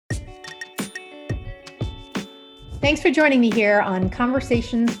Thanks for joining me here on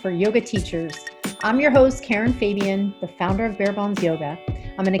Conversations for Yoga Teachers. I'm your host, Karen Fabian, the founder of Bare Bones Yoga.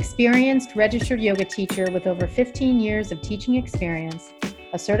 I'm an experienced registered yoga teacher with over 15 years of teaching experience,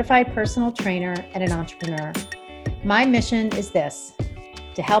 a certified personal trainer, and an entrepreneur. My mission is this: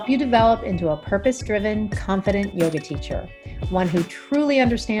 to help you develop into a purpose-driven, confident yoga teacher, one who truly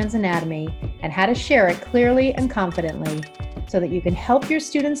understands anatomy and how to share it clearly and confidently so that you can help your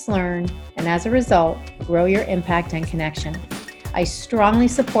students learn and, as a result, grow your impact and connection. I strongly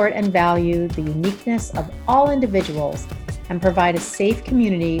support and value the uniqueness of all individuals and provide a safe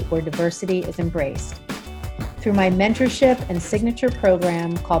community where diversity is embraced. Through my mentorship and signature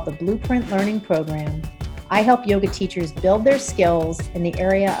program called the Blueprint Learning Program, I help yoga teachers build their skills in the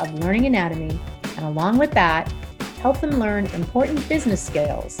area of learning anatomy, and along with that, help them learn important business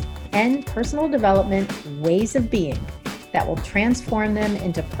skills and personal development ways of being that will transform them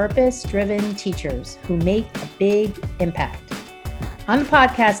into purpose-driven teachers who make a big impact. On the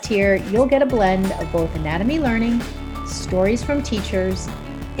podcast here, you'll get a blend of both anatomy learning, stories from teachers,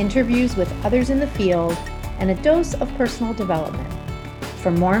 interviews with others in the field, and a dose of personal development.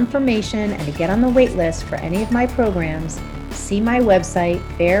 For more information and to get on the wait list for any of my programs, see my website,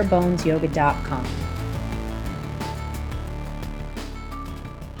 barebonesyoga.com.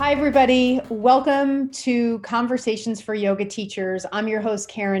 Hi, everybody. Welcome to Conversations for Yoga Teachers. I'm your host,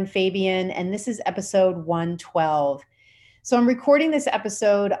 Karen Fabian, and this is episode 112. So I'm recording this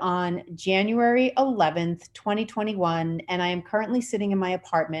episode on January 11th, 2021, and I am currently sitting in my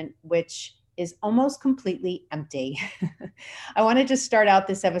apartment, which is almost completely empty. I want to just start out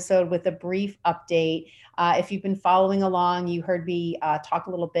this episode with a brief update. If you've been following along, you heard me talk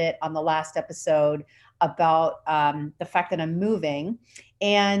a little bit on the last episode about the fact that I'm moving.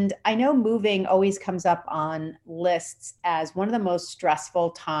 And I know moving always comes up on lists as one of the most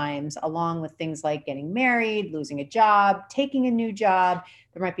stressful times, along with things like getting married, losing a job, taking a new job.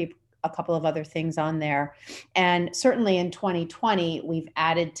 There might be a couple of other things on there. And certainly in 2020, we've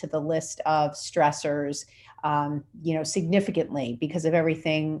added to the list of stressors, significantly because of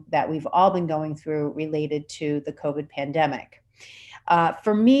everything that we've all been going through related to the COVID pandemic.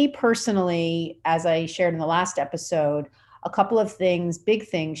 For me personally, as I shared in the last episode, a couple of things, big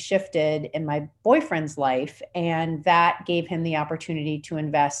things shifted in my boyfriend's life, and that gave him the opportunity to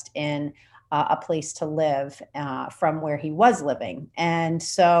invest in a place to live from where he was living. And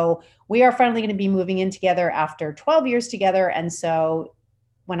so we are finally going to be moving in together after 12 years together. And so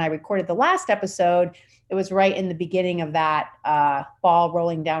when I recorded the last episode, it was right in the beginning of that ball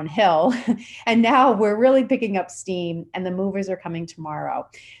rolling downhill. And now we're really picking up steam and the movers are coming tomorrow.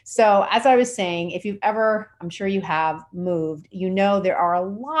 So as I was saying, if you've ever, I'm sure you have moved, you know there are a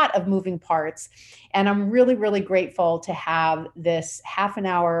lot of moving parts. And I'm really, really grateful to have this half an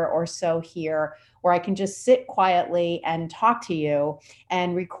hour or so here where I can just sit quietly and talk to you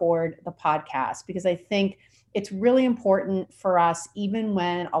and record the podcast, because I think it's really important for us, even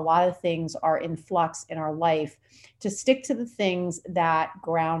when a lot of things are in flux in our life, to stick to the things that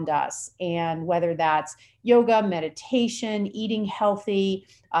ground us. And whether that's yoga, meditation, eating healthy,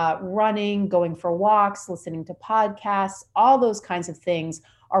 running, going for walks, listening to podcasts, all those kinds of things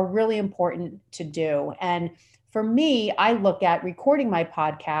are really important to do. And for me, I look at recording my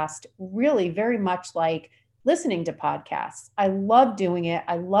podcast really very much like listening to podcasts. I love doing it.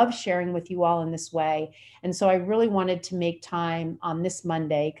 I love sharing with you all in this way. And so I really wanted to make time on this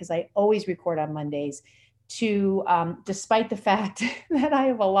Monday, because I always record on Mondays, to, despite the fact that I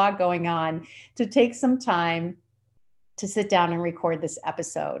have a lot going on, to take some time to sit down and record this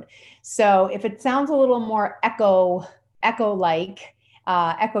episode. So if it sounds a little more echo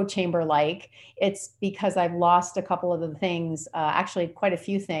chamber-like, it's because I've lost a couple of the things, actually quite a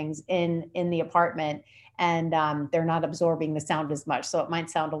few things in the apartment, and they're not absorbing the sound as much. So it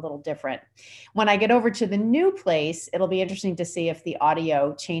might sound a little different. When I get over to the new place, it'll be interesting to see if the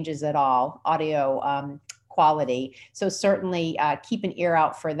audio changes at all, audio quality. So certainly keep an ear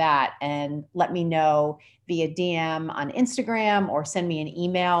out for that, and let me know via DM on Instagram or send me an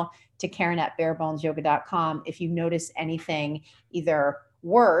email to Karen@barebonesyoga.com if you notice anything either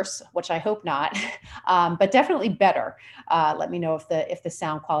worse, which I hope not, but definitely better. Let me know if the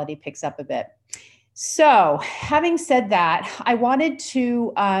sound quality picks up a bit. So having said that, I wanted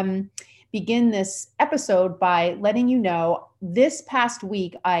to begin this episode by letting you know this past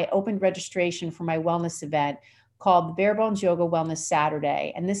week, I opened registration for my wellness event called the Bare Bones Yoga Wellness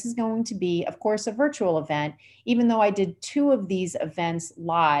Saturday. And this is going to be, of course, a virtual event, even though I did 2 of these events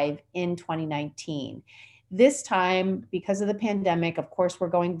live in 2019. This time, because of the pandemic, of course, we're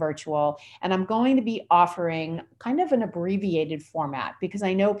going virtual, and I'm going to be offering kind of an abbreviated format because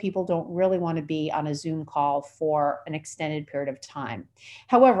I know people don't really want to be on a Zoom call for an extended period of time.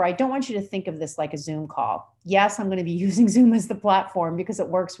 However, I don't want you to think of this like a Zoom call. Yes, I'm going to be using Zoom as the platform because it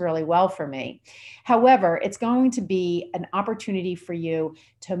works really well for me. However, it's going to be an opportunity for you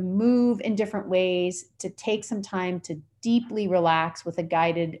to move in different ways, to take some time to deeply relax with a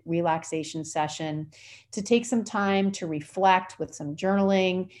guided relaxation session, to take some time to reflect with some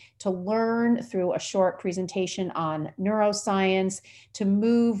journaling, to learn through a short presentation on neuroscience, to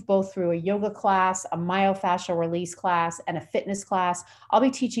move both through a yoga class, a myofascial release class, and a fitness class. I'll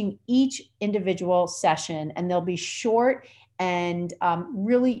be teaching each individual session, and they'll be short and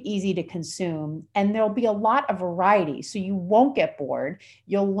really easy to consume. And there'll be a lot of variety. So you won't get bored.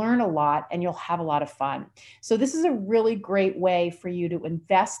 You'll learn a lot and you'll have a lot of fun. So this is a really great way for you to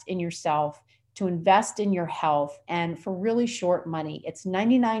invest in yourself, to invest in your health, and for really short money. It's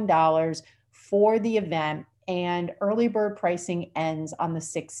 $99 for the event, and early bird pricing ends on the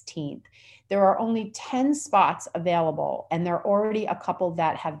 16th. There are only 10 spots available, and there are already a couple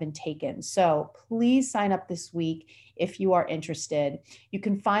that have been taken. So please sign up this week if you are interested. You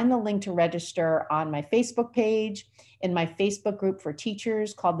can find the link to register on my Facebook page, in my Facebook group for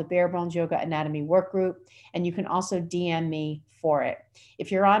teachers called the Bare Bones Yoga Anatomy Work Group, and you can also DM me for it.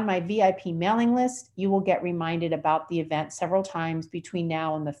 If you're on my VIP mailing list, you will get reminded about the event several times between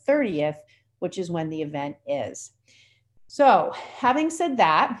now and the 30th, which is when the event is. So, having said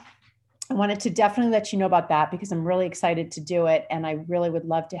that, I wanted to definitely let you know about that because I'm really excited to do it, and I really would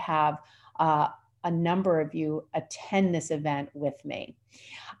love to have a number of you attend this event with me.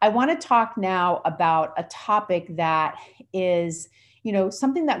 I want to talk now about a topic that is,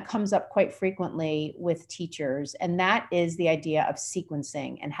 something that comes up quite frequently with teachers, and that is the idea of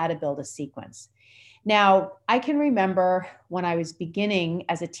sequencing and how to build a sequence. Now, I can remember when I was beginning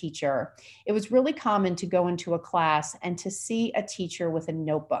as a teacher, it was really common to go into a class and to see a teacher with a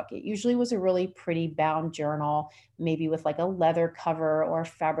notebook. It usually was a really pretty bound journal, maybe with like a leather cover or a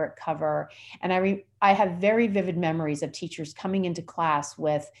fabric cover. And I have very vivid memories of teachers coming into class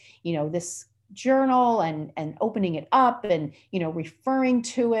with, this journal and opening it up and referring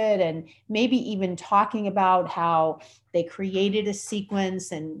to it, and maybe even talking about how they created a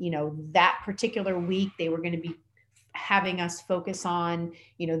sequence, and that particular week they were going to be having us focus on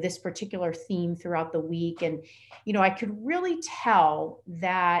this particular theme throughout the week. And I could really tell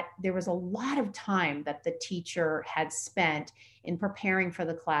that there was a lot of time that the teacher had spent in preparing for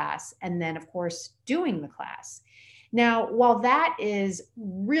the class, and then of course doing the class. Now, while that is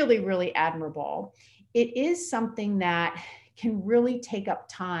really, really admirable, it is something that can really take up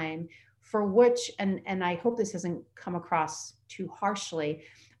time, for which, and I hope this doesn't come across too harshly,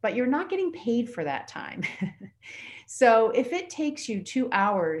 but you're not getting paid for that time. So if it takes you 2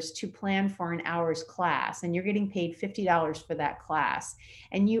 hours to plan for an hour's class and you're getting paid $50 for that class,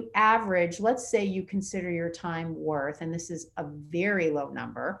 and you average, let's say you consider your time worth, and this is a very low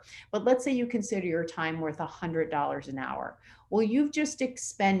number, but let's say you consider your time worth $100 an hour. Well, you've just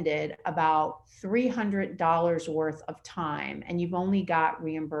expended about $300 worth of time and you've only got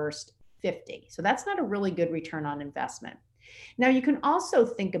reimbursed 50. So that's not a really good return on investment. Now, you can also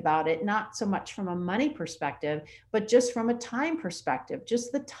think about it not so much from a money perspective, but just from a time perspective,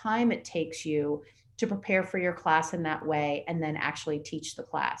 just the time it takes you to prepare for your class in that way and then actually teach the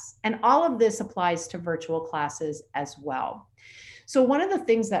class. And all of this applies to virtual classes as well. So one of the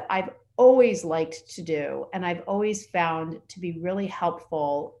things that I've always liked to do, and I've always found to be really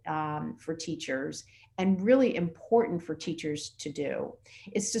helpful for teachers and really important for teachers to do,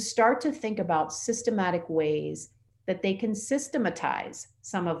 is to start to think about systematic ways that they can systematize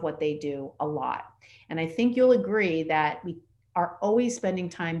some of what they do a lot. And I think you'll agree that we are always spending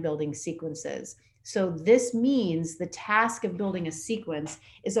time building sequences. So this means the task of building a sequence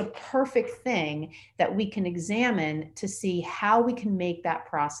is a perfect thing that we can examine to see how we can make that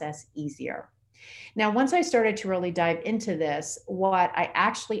process easier. Now, once I started to really dive into this, what I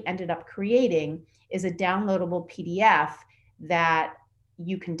actually ended up creating is a downloadable PDF that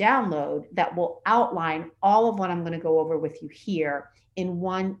you can download that will outline all of what I'm going to go over with you here in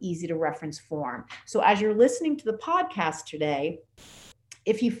one easy to reference form. So as you're listening to the podcast today,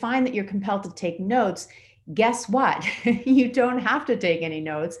 if you find that you're compelled to take notes, guess what? You don't have to take any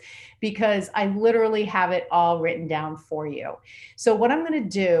notes because I literally have it all written down for you. So what I'm going to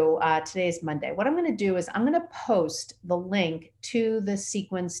do, today is Monday, what I'm going to do is I'm going to post the link to the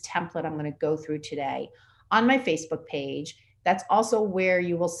sequence template I'm going to go through today on my Facebook page. That's also where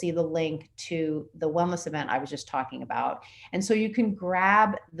you will see the link to the wellness event I was just talking about. And so you can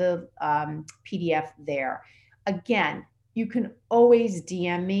grab the PDF there. Again, you can always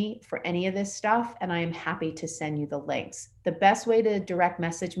DM me for any of this stuff, and I am happy to send you the links. The best way to direct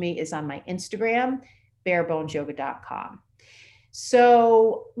message me is on my Instagram, barebonesyoga.com.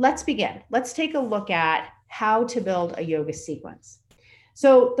 So let's begin. Let's take a look at how to build a yoga sequence.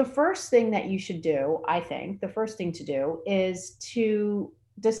 So the first thing that you should do, I think, the first thing to do is to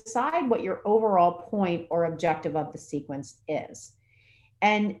decide what your overall point or objective of the sequence is.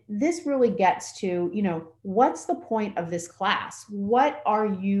 And this really gets to, what's the point of this class? What are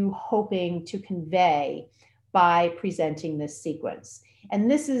you hoping to convey by presenting this sequence? And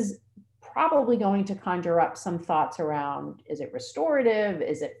this is probably going to conjure up some thoughts around, is it restorative?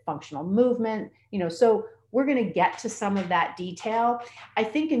 Is it functional movement? So we're going to get to some of that detail. I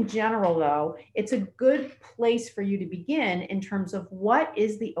think in general, though, it's a good place for you to begin in terms of what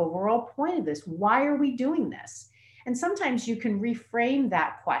is the overall point of this? Why are we doing this? And sometimes you can reframe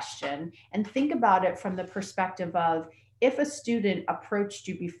that question and think about it from the perspective of, if a student approached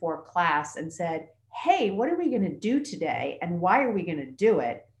you before class and said, hey, what are we going to do today? And why are we going to do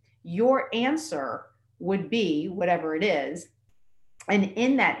it? Your answer would be whatever it is. And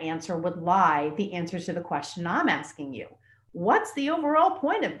in that answer would lie the answer to the question I'm asking you. What's the overall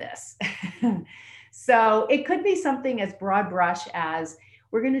point of this? So it could be something as broad brush as,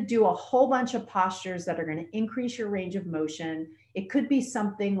 we're going to do a whole bunch of postures that are going to increase your range of motion. It could be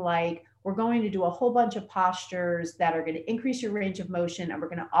something like, we're going to do a whole bunch of postures that are going to increase your range of motion, and we're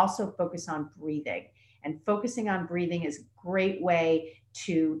going to also focus on breathing. And focusing on breathing is a great way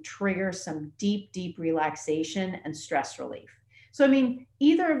to trigger some deep, deep relaxation and stress relief. So,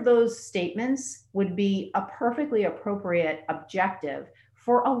 either of those statements would be a perfectly appropriate objective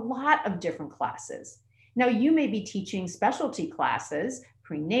for a lot of different classes. Now, you may be teaching specialty classes,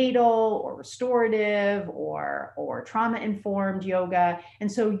 prenatal or restorative or trauma-informed yoga. And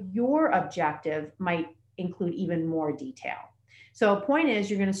so your objective might include even more detail. So a point is,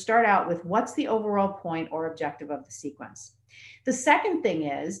 you're going to start out with what's the overall point or objective of the sequence. The second thing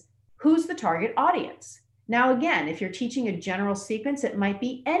is, who's the target audience? Now, again, if you're teaching a general sequence, it might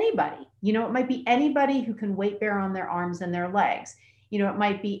be anybody. It might be anybody who can weight bear on their arms and their legs. It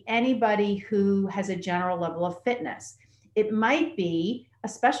might be anybody who has a general level of fitness. It might be a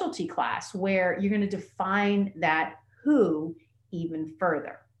specialty class where you're going to define that who even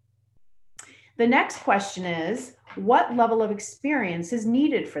further. The next question is, what level of experience is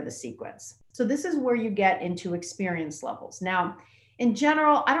needed for the sequence? So this is where you get into experience levels. Now, in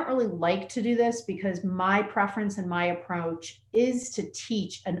general, I don't really like to do this because my preference and my approach is to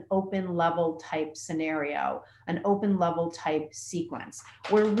teach an open level type scenario, an open level type sequence,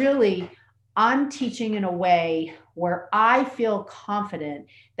 where really I'm teaching in a way where I feel confident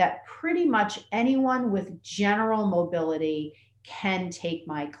that pretty much anyone with general mobility can take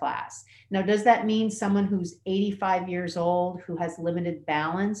my class. Now, does that mean someone who's 85 years old, who has limited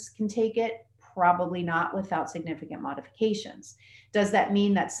balance, can take it? Probably not, without significant modifications. Does that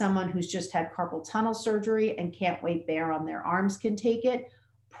mean that someone who's just had carpal tunnel surgery and can't weight bear on their arms can take it?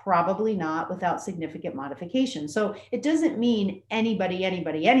 Probably not, without significant modification. So it doesn't mean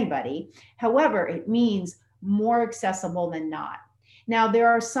anybody. However, it means more accessible than not. Now, there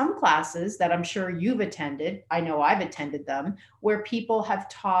are some classes that I'm sure you've attended, I know I've attended them, where people have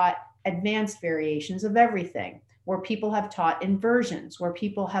taught advanced variations of everything, where people have taught inversions, where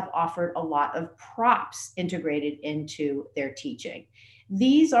people have offered a lot of props integrated into their teaching.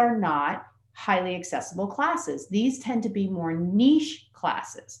 These are not highly accessible classes. These tend to be more niche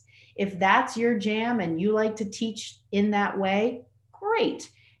classes. If that's your jam and you like to teach in that way,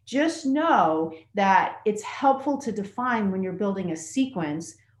 great. Just know that it's helpful to define, when you're building a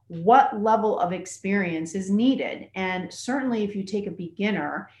sequence, what level of experience is needed. And certainly if you take a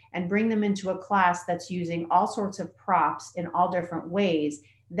beginner and bring them into a class that's using all sorts of props in all different ways,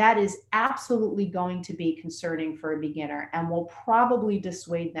 that is absolutely going to be concerning for a beginner and will probably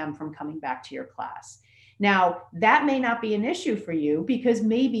dissuade them from coming back to your class. Now, that may not be an issue for you because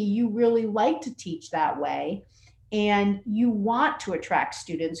maybe you really like to teach that way and you want to attract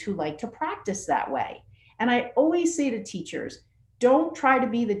students who like to practice that way. And I always say to teachers, don't try to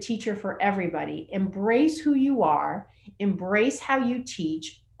be the teacher for everybody. Embrace who you are, embrace how you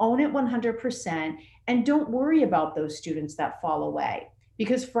teach, own it 100%, and don't worry about those students that fall away.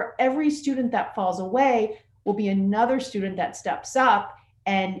 Because for every student that falls away will be another student that steps up,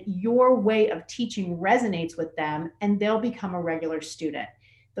 and your way of teaching resonates with them, and they'll become a regular student.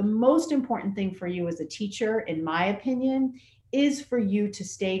 The most important thing for you as a teacher, in my opinion, is for you to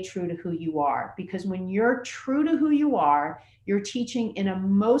stay true to who you are. Because when you're true to who you are, you're teaching in a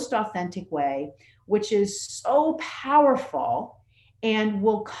most authentic way, which is so powerful and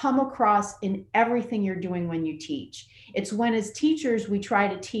will come across in everything you're doing when you teach. It's when, as teachers, we try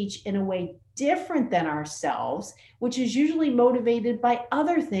to teach in a way different than ourselves, which is usually motivated by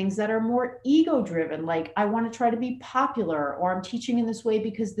other things that are more ego driven, like I want to try to be popular, or I'm teaching in this way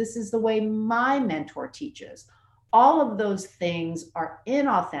because this is the way my mentor teaches. All of those things are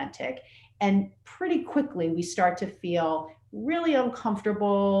inauthentic. And pretty quickly, we start to feel really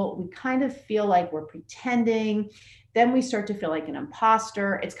uncomfortable. We kind of feel like we're pretending. Then we start to feel like an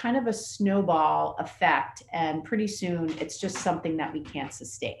imposter. It's kind of a snowball effect. And pretty soon, it's just something that we can't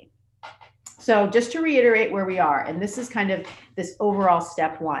sustain. So just to reiterate where we are, and this is kind of this overall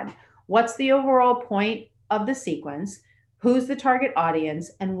step one. What's the overall point of the sequence? Who's the target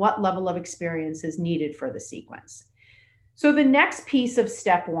audience? And what level of experience is needed for the sequence? So the next piece of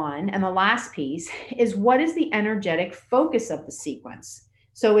step one, and the last piece, is what is the energetic focus of the sequence?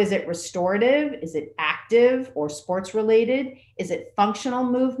 So is it restorative? Is it active or sports related? Is it functional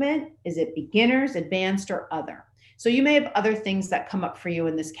movement? Is it beginners, advanced, or other? So you may have other things that come up for you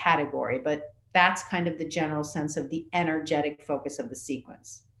in this category, but that's kind of the general sense of the energetic focus of the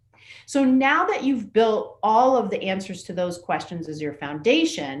sequence. So now that you've built all of the answers to those questions as your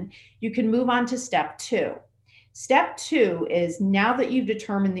foundation, you can move on to step two. Step two is, now that you've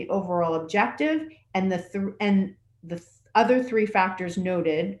determined the overall objective and the other three factors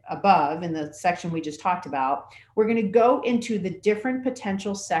noted above in the section we just talked about, we're going to go into the different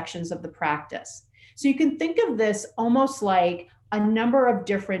potential sections of the practice. So you can think of this almost like a number of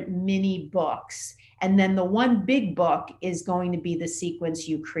different mini books. And then the one big book is going to be the sequence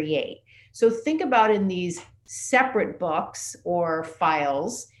you create. So think about, in these separate books or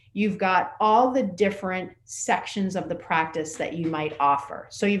files, you've got all the different sections of the practice that you might offer.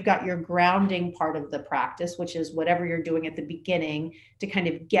 So you've got your grounding part of the practice, which is whatever you're doing at the beginning to kind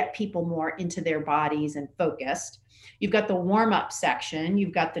of get people more into their bodies and focused. You've got the warm-up section,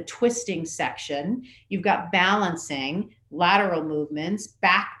 you've got the twisting section, you've got balancing, lateral movements,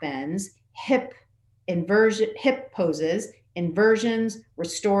 back bends, hip poses, inversions,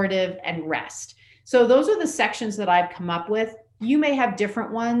 restorative, and rest. So those are the sections that I've come up with. You may have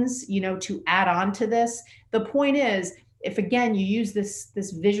different ones, to add on to this. The point is, if again, you use this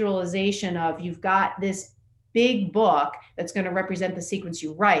visualization of, you've got this big book that's going to represent the sequence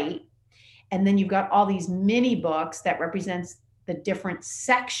you write, and then you've got all these mini books that represents the different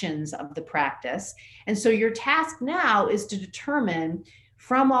sections of the practice. And so your task now is to determine,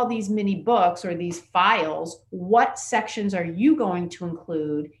 from all these mini books or these files, what sections are you going to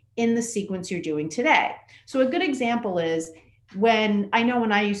include in the sequence you're doing today. So a good example is, when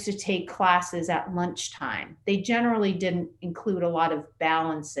I used to take classes at lunchtime, they generally didn't include a lot of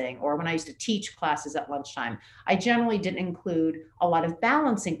balancing, or when I used to teach classes at lunchtime, I generally didn't include a lot of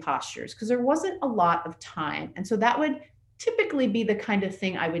balancing postures because there wasn't a lot of time. And so that would typically be the kind of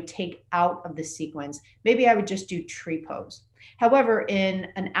thing I would take out of the sequence. Maybe I would just do tree pose. However, in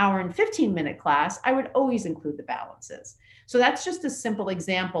an hour and 15-minute class, I would always include the balances. So that's just a simple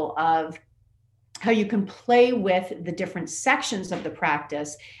example of how you can play with the different sections of the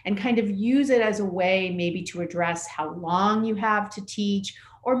practice and kind of use it as a way maybe to address how long you have to teach,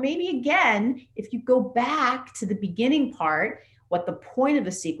 or maybe again, if you go back to the beginning part, what the point of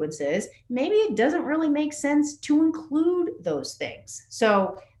the sequence is, maybe it doesn't really make sense to include those things.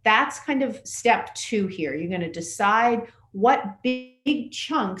 So that's kind of step two here. You're going to decide what big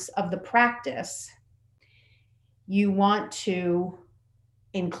chunks of the practice you want to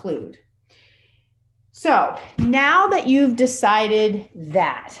include. So now that you've decided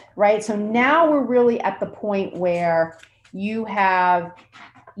that, right? So now we're really at the point where you have,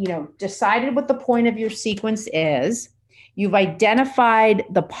 decided what the point of your sequence is. You've identified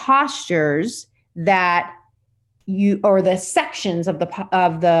the postures that or the sections of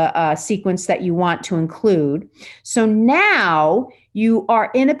the sequence that you want to include. So now you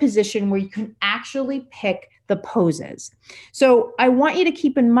are in a position where you can actually pick the poses. So I want you to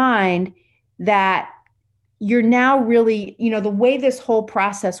keep in mind that you're now really, the way this whole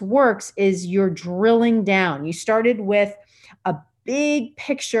process works is you're drilling down. You started with a big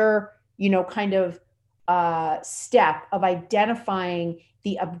picture, kind of step of identifying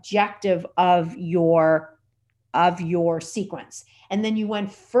the objective of your sequence. And then you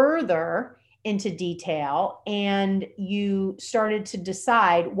went further into detail and you started to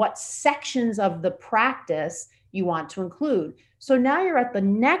decide what sections of the practice you want to include. So now you're at the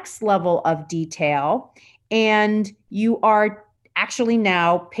next level of detail and you are actually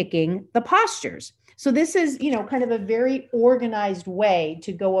now picking the postures. So this is, kind of a very organized way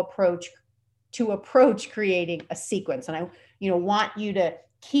to approach creating a sequence. And I, want you to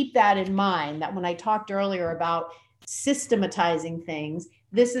keep that in mind, that when I talked earlier about systematizing things,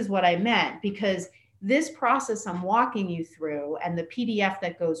 this is what I meant, because this process I'm walking you through and the PDF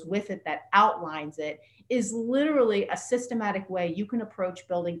that goes with it that outlines it is literally a systematic way you can approach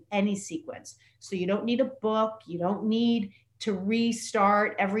building any sequence. So you don't need a book, you don't need to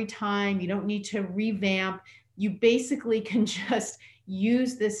restart every time, you don't need to revamp. You basically can just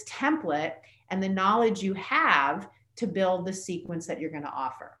use this template and the knowledge you have to build the sequence that you're going to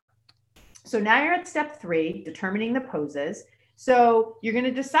offer. So now you're at step 3, determining the poses. So you're going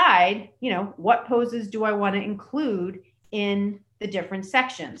to decide, what poses do I want to include in the different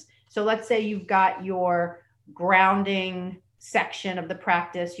sections. So let's say you've got your grounding section of the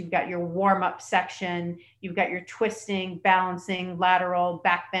practice, you've got your warm-up section, you've got your twisting, balancing, lateral,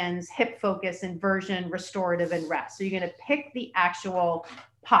 back bends, hip focus, inversion, restorative, and rest. So you're going to pick the actual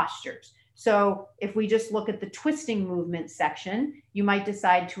postures. So if we just look at the twisting movement section, you might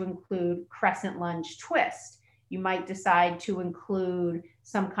decide to include crescent lunge twist. You might decide to include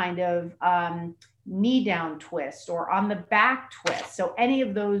some kind of knee down twist or on the back twist. So any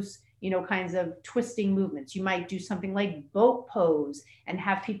of those, kinds of twisting movements. You might do something like boat pose and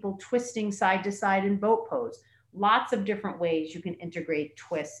have people twisting side to side in boat pose. Lots of different ways you can integrate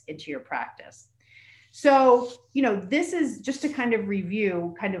twists into your practice. So, this is just to kind of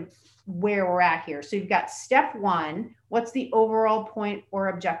review kind of where we're at here. So you've got step 1, what's the overall point or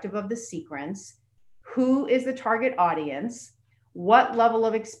objective of the sequence? Who is the target audience? What level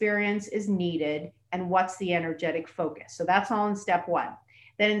of experience is needed? And what's the energetic focus? So that's all in step 1.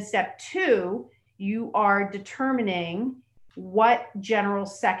 Then in step 2, you are determining what general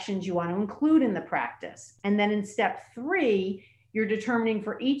sections you want to include in the practice. And then in step 3, you're determining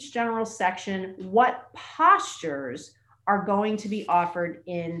for each general section what postures are going to be offered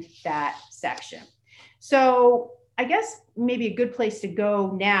in that section. So I guess maybe a good place to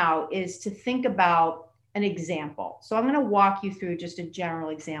go now is to think about an example. So I'm going to walk you through just a general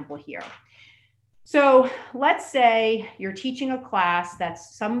example here. So let's say you're teaching a class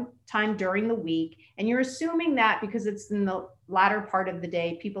that's sometime during the week, and you're assuming that because it's in the latter part of the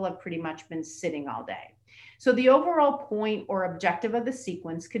day, people have pretty much been sitting all day. So the overall point or objective of the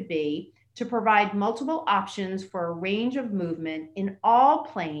sequence could be to provide multiple options for a range of movement in all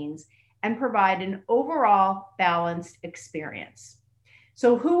planes and provide an overall balanced experience.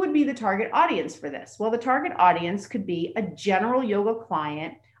 So who would be the target audience for this? Well, the target audience could be a general yoga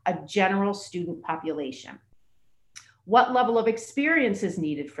client, a general student population. What level of experience is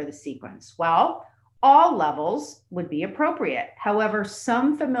needed for the sequence? Well, all levels would be appropriate. However,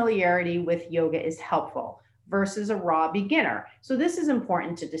 some familiarity with yoga is helpful versus a raw beginner. So this is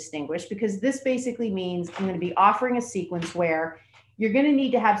important to distinguish because this basically means I'm going to be offering a sequence where you're going to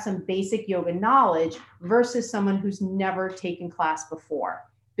need to have some basic yoga knowledge versus someone who's never taken class before.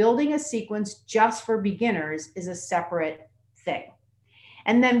 Building a sequence just for beginners is a separate thing.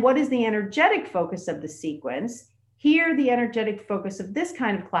 And then what is the energetic focus of the sequence? Here, the energetic focus of this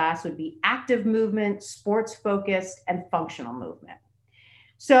kind of class would be active movement, sports focused, and functional movement.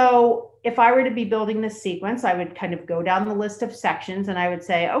 So if I were to be building this sequence, I would kind of go down the list of sections and I would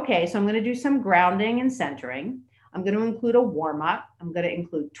say, okay, so I'm going to do some grounding and centering. I'm going to include a warm-up. I'm going to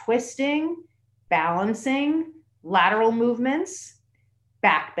include twisting, balancing, lateral movements,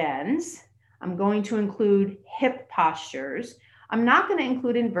 back bends. I'm going to include hip postures. I'm not going to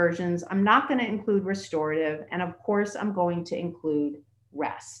include inversions. I'm not going to include restorative. And of course, I'm going to include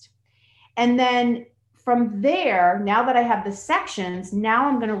rest. And then from there, now that I have the sections, now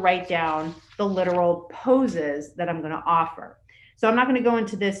I'm going to write down the literal poses that I'm going to offer. So I'm not going to go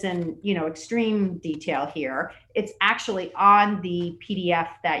into this in, extreme detail here. It's actually on the PDF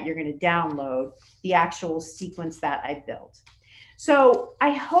that you're going to download, the actual sequence that I built. So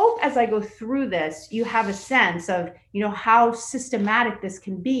I hope as I go through this, you have a sense of, how systematic this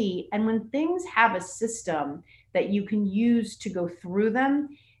can be. And when things have a system that you can use to go through them,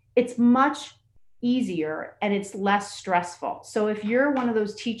 it's much easier and it's less stressful. So if you're one of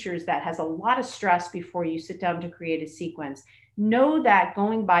those teachers that has a lot of stress before you sit down to create a sequence, know that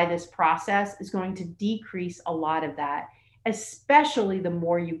going by this process is going to decrease a lot of that, especially the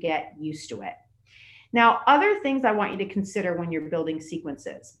more you get used to it. Now, other things I want you to consider when you're building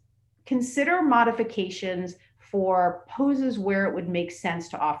sequences. Consider modifications for poses where it would make sense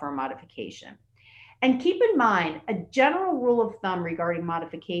to offer a modification. And keep in mind, a general rule of thumb regarding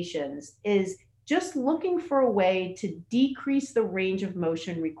modifications is just looking for a way to decrease the range of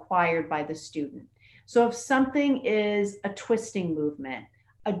motion required by the student. So if something is a twisting movement,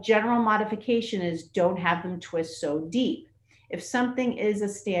 A general modification is don't have them twist so deep. If something is a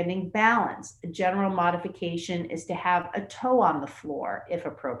standing balance, a general modification is to have a toe on the floor if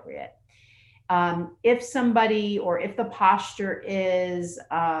appropriate. If somebody, or if the posture is,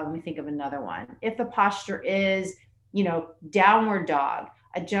 let me think of another one. If the posture is, downward dog,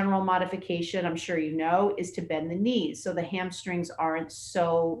 a general modification, I'm sure you know, is to bend the knees so the hamstrings aren't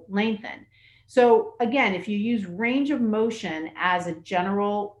so lengthened. So again, if you use range of motion as a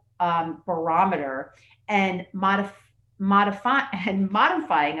general barometer and modifying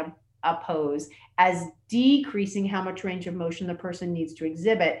a pose as decreasing how much range of motion the person needs to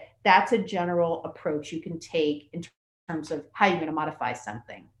exhibit, that's a general approach you can take in terms of how you're going to modify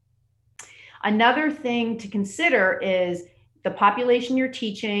something. Another thing to consider is the population you're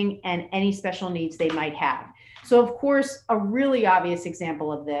teaching and any special needs they might have. So of course, a really obvious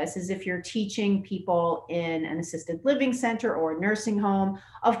example of this is if you're teaching people in an assisted living center or a nursing home,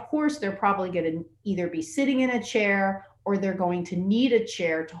 of course, they're probably going to either be sitting in a chair or they're going to need a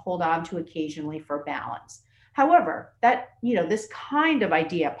chair to hold on to occasionally for balance. However, this kind of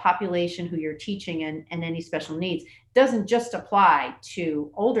idea, population who you're teaching and any special needs, doesn't just apply to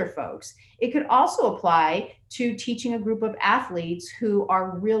older folks. It could also apply to teaching a group of athletes who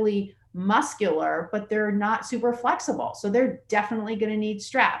are really muscular, but they're not super flexible. So they're definitely going to need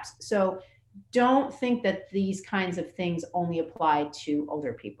straps. So don't think that these kinds of things only apply to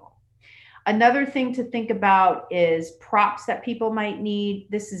older people. Another thing to think about is props that people might need.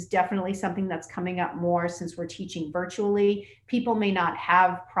 This is definitely something that's coming up more since we're teaching virtually. People may not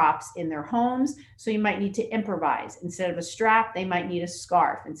have props in their homes, so you might need to improvise. Instead of a strap, they might need a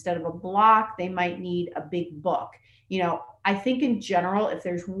scarf. Instead of a block, they might need a big book. I think in general, if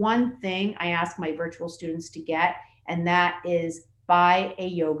there's one thing I ask my virtual students to get, and that is buy a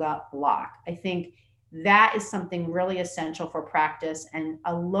yoga block. I think that is something really essential for practice and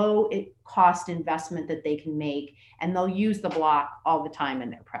a low cost investment that they can make, and they'll use the block all the time in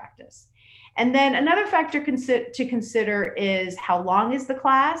their practice. And then another factor to consider is how long is the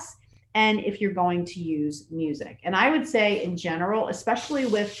class and if you're going to use music. And I would say in general, especially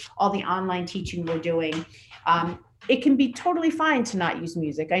with all the online teaching we're doing, it can be totally fine to not use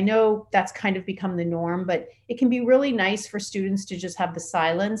music. I know that's kind of become the norm, but it can be really nice for students to just have the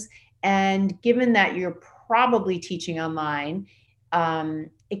silence. And given that you're probably teaching online,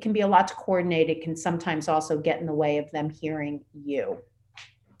 it can be a lot to coordinate. It can sometimes also get in the way of them hearing you.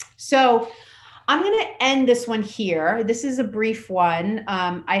 So I'm going to end this one here. This is a brief one.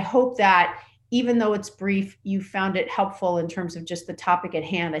 I hope that even though it's brief, you found it helpful in terms of just the topic at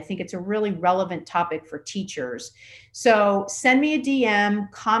hand. I think it's a really relevant topic for teachers. So send me a DM,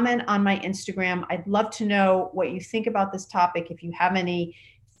 comment on my Instagram. I'd love to know what you think about this topic. If you have any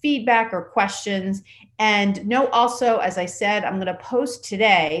feedback or questions. And know also, as I said, I'm going to post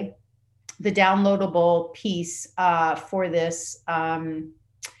today the downloadable piece for this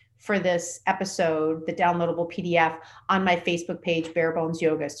episode, the downloadable PDF on my Facebook page, Bare Bones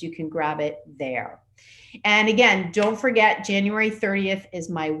Yoga, so you can grab it there. And again, don't forget, January 30th is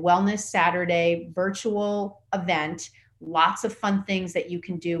my Wellness Saturday virtual event. Lots of fun things that you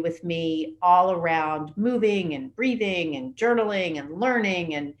can do with me all around moving and breathing and journaling and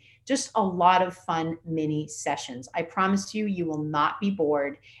learning, and just a lot of fun mini sessions. I promise you, you will not be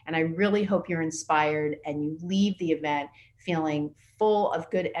bored. And I really hope you're inspired and you leave the event feeling full of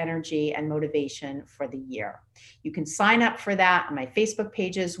good energy and motivation for the year. You can sign up for that on my Facebook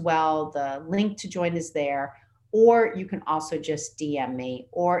page as well. The link to join is there, or you can also just DM me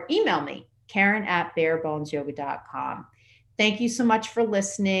or email me, Karen@barebonesyoga.com. Thank you so much for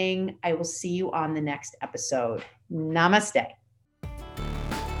listening. I will see you on the next episode. Namaste.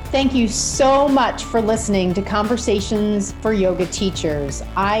 Thank you so much for listening to Conversations for Yoga Teachers.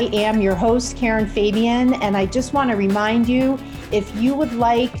 I am your host, Karen Fabian, and I just want to remind you, if you would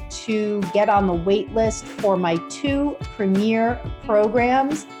like to get on the wait list for my 2 premier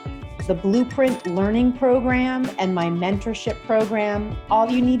programs, the Blueprint Learning Program and my mentorship program,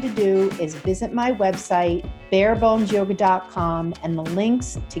 all you need to do is visit my website, barebonesyoga.com, and the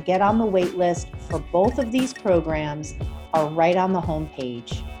links to get on the wait list for both of these programs are right on the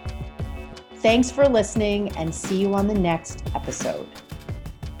homepage. Thanks for listening, and see you on the next episode.